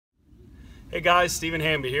Hey guys, Stephen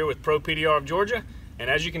Hamby here with Pro PDR of Georgia, and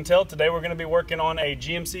as you can tell, today we're going to be working on a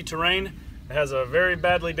GMC Terrain that has a very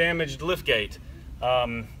badly damaged liftgate.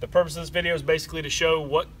 The purpose of this video is basically to show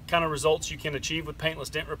what kind of results you can achieve with paintless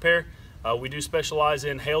dent repair. We do specialize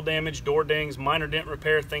in hail damage, door dings, minor dent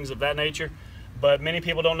repair, things of that nature, but many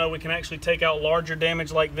people don't know we can actually take out larger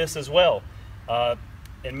damage like this as well.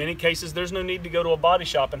 In many cases, there's no need to go to a body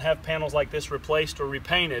shop and have panels like this replaced or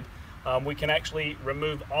repainted. We can actually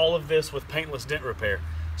remove all of this with paintless dent repair.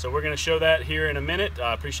 So we're going to show that here in a minute.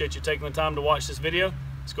 I appreciate you taking the time to watch this video.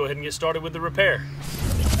 Let's go ahead and get started with the repair.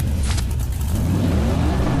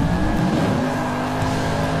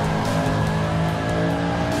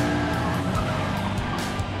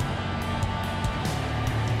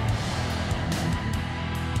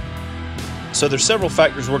 So there's several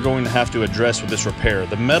factors we're going to have to address with this repair.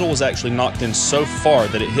 The metal was actually knocked in so far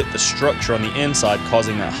that it hit the structure on the inside,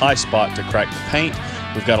 causing that high spot to crack the paint.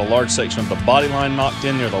 We've got a large section of the body line knocked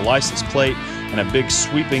in near the license plate, and a big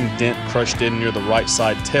sweeping dent crushed in near the right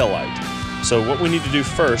side taillight. So what we need to do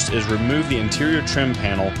first is remove the interior trim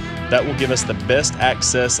panel. That will give us the best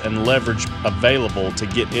access and leverage available to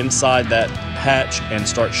get inside that hatch and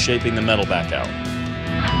start shaping the metal back out.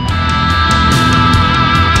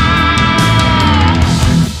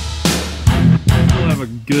 A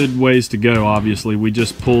good ways to go. Obviously, we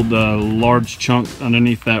just pulled a large chunk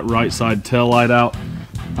underneath that right side tail light out.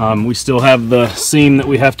 We still have the seam that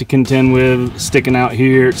we have to contend with sticking out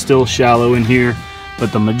here. It's still shallow in here,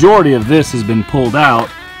 but the majority of this has been pulled out.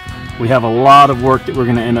 We have a lot of work that we're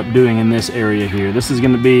going to end up doing in this area here. This is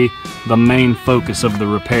going to be the main focus of the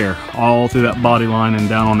repair, all through that body line and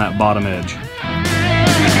down on that bottom edge.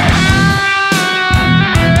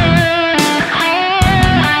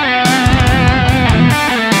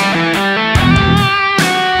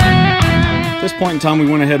 At this point in time, we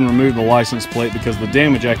went ahead and removed the license plate because the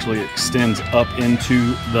damage actually extends up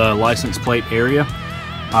into the license plate area.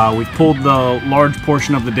 We've pulled the large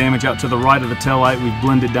portion of the damage out to the right of the taillight. We've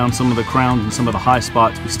blended down some of the crowns and some of the high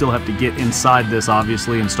spots. We still have to get inside this,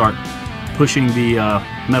 obviously, and start pushing the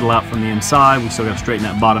metal out from the inside. We still got to straighten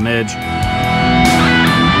that bottom edge.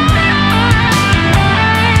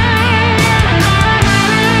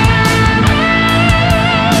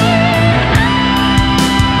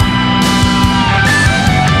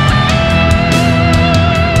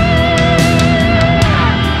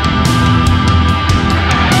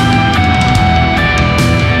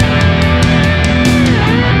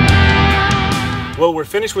 Well, we're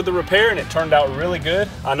finished with the repair and it turned out really good.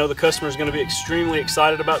 I know the customer is going to be extremely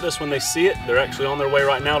excited about this when they see it. They're actually on their way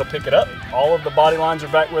right now to pick it up. All of the body lines are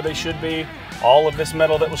back where they should be. All of this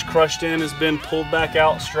metal that was crushed in has been pulled back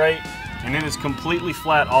out straight, and it is completely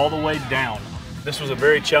flat all the way down. This was a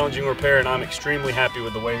very challenging repair and I'm extremely happy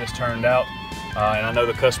with the way this turned out. And I know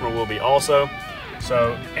the customer will be also.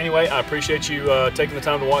 So anyway, I appreciate you taking the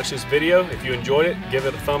time to watch this video. If you enjoyed it, give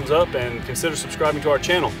it a thumbs up and consider subscribing to our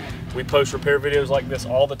channel. We post repair videos like this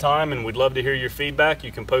all the time and we'd love to hear your feedback.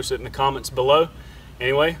 You can post it in the comments below.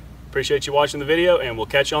 Anyway, appreciate you watching the video and we'll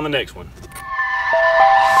catch you on the next one.